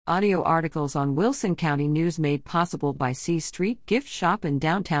Audio articles on Wilson County News made possible by C Street Gift Shop in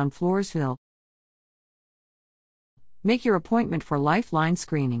downtown Floresville. Make your appointment for Lifeline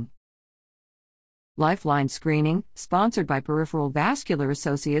Screening. Lifeline Screening, sponsored by Peripheral Vascular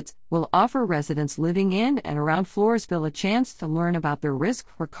Associates, will offer residents living in and around Floresville a chance to learn about their risk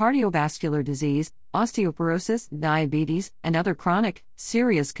for cardiovascular disease, osteoporosis, diabetes, and other chronic,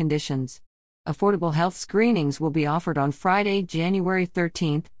 serious conditions. Affordable health screenings will be offered on Friday, January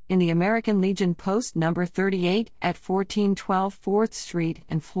 13th, in the American Legion Post No. 38 at 1412 4th Street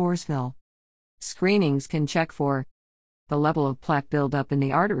in Floresville. Screenings can check for the level of plaque buildup in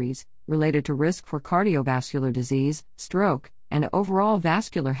the arteries, related to risk for cardiovascular disease, stroke, and overall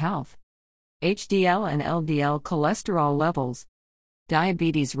vascular health, HDL and LDL cholesterol levels,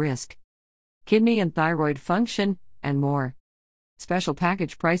 diabetes risk, kidney and thyroid function, and more. Special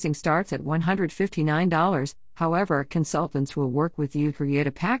package pricing starts at $159, however, consultants will work with you to create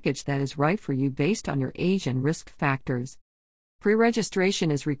a package that is right for you based on your age and risk factors.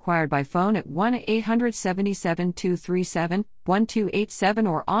 Pre-registration is required by phone at 1-877-237-1287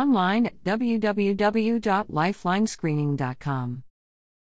 or online at www.lifelinescreening.com.